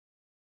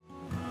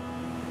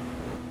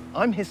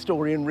I'm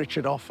historian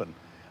Richard Offen,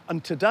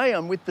 and today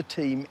I'm with the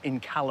team in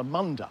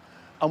Kalamunda,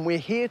 and we're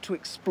here to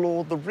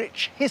explore the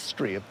rich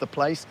history of the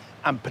place,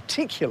 and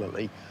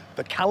particularly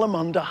the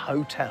Kalamunda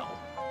Hotel.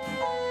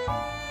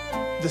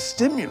 The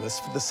stimulus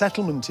for the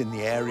settlement in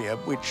the area,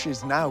 which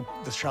is now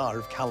the Shire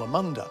of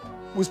Kalamunda,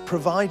 was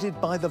provided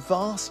by the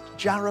vast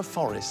Jarrah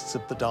forests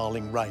of the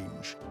Darling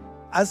Range.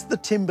 As the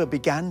timber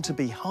began to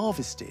be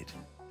harvested,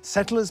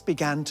 settlers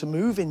began to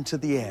move into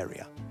the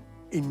area.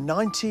 In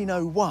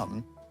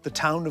 1901, the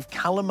town of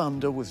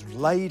Kalamunda was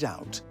laid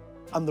out,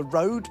 and the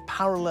road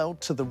parallel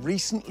to the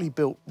recently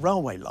built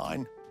railway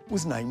line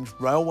was named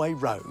Railway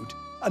Road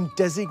and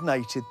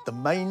designated the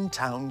main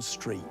town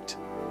street.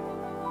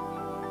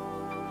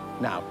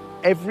 Now,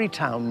 every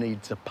town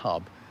needs a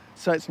pub,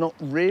 so it's not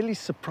really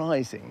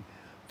surprising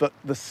that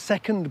the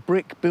second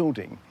brick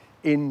building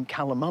in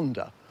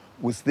Kalamunda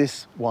was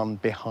this one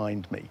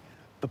behind me.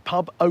 The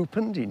pub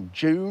opened in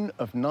June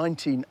of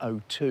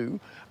 1902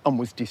 and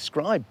was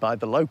described by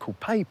the local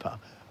paper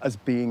as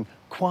being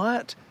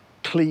quiet,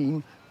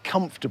 clean,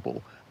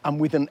 comfortable, and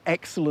with an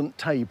excellent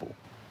table,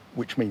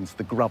 which means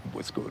the grub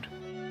was good.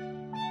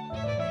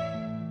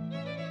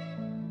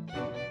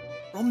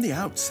 From the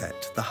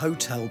outset, the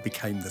hotel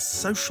became the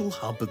social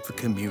hub of the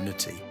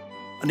community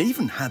and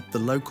even had the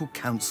local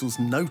council's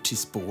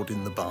notice board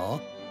in the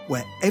bar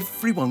where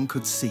everyone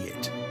could see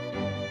it.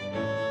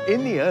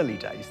 In the early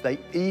days, they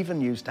even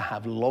used to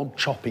have log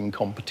chopping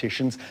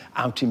competitions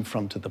out in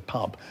front of the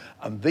pub,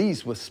 and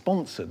these were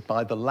sponsored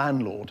by the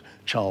landlord,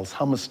 Charles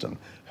Hummerston,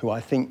 who I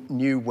think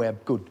knew where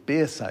good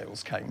beer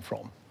sales came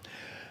from.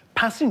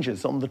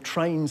 Passengers on the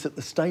trains at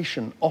the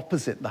station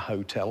opposite the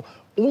hotel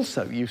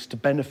also used to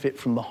benefit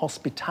from the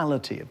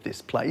hospitality of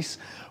this place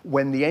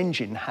when the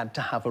engine had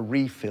to have a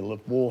refill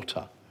of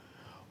water.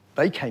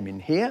 They came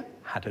in here,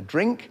 had a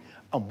drink,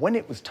 and when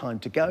it was time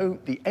to go,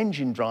 the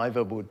engine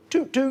driver would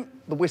toot-toot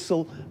the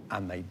whistle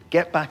and they'd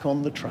get back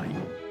on the train.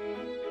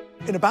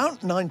 In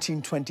about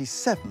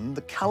 1927,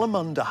 the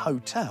Kalamunda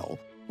Hotel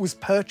was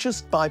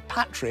purchased by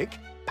Patrick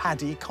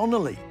 "Paddy"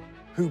 Connolly,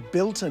 who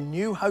built a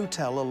new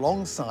hotel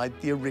alongside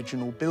the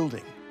original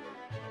building.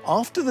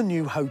 After the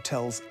new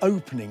hotel's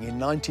opening in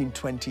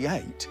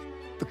 1928,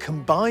 the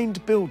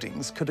combined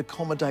buildings could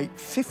accommodate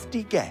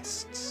 50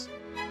 guests.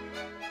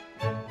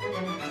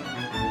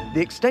 The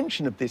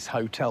extension of this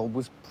hotel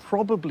was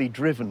probably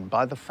driven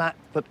by the fact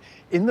that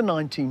in the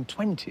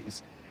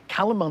 1920s,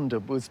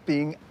 Kalamunda was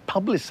being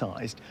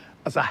publicised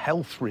as a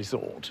health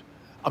resort,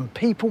 and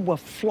people were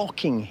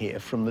flocking here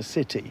from the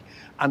city.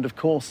 And of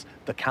course,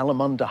 the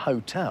Kalamunda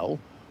Hotel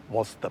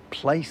was the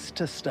place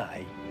to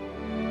stay.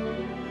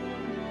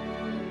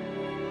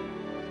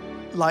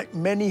 Like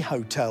many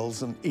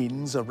hotels and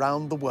inns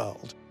around the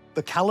world,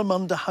 the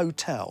Kalamunda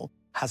Hotel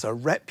has a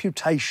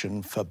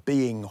reputation for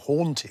being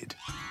haunted.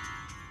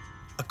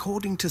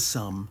 According to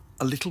some,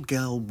 a little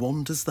girl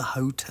wanders the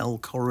hotel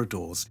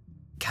corridors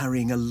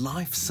carrying a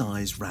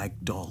life-size rag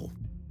doll.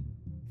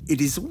 It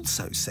is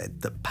also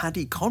said that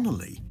Paddy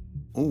Connolly,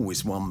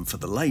 always one for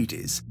the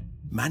ladies,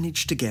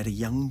 managed to get a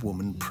young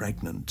woman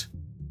pregnant.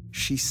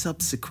 She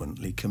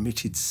subsequently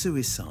committed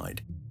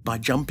suicide by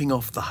jumping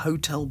off the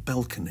hotel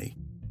balcony,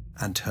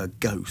 and her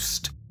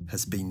ghost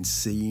has been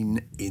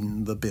seen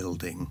in the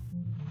building.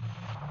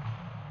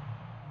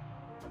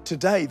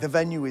 Today, the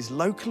venue is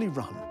locally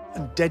run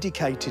and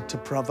dedicated to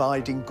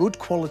providing good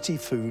quality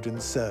food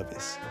and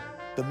service.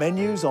 The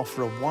menus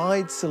offer a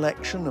wide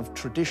selection of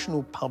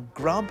traditional pub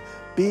grub,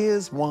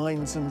 beers,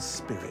 wines and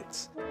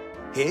spirits.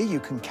 Here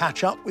you can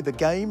catch up with a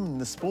game in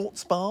the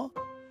sports bar,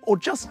 or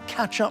just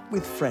catch up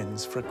with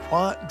friends for a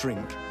quiet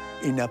drink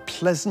in a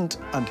pleasant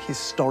and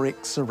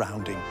historic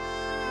surrounding.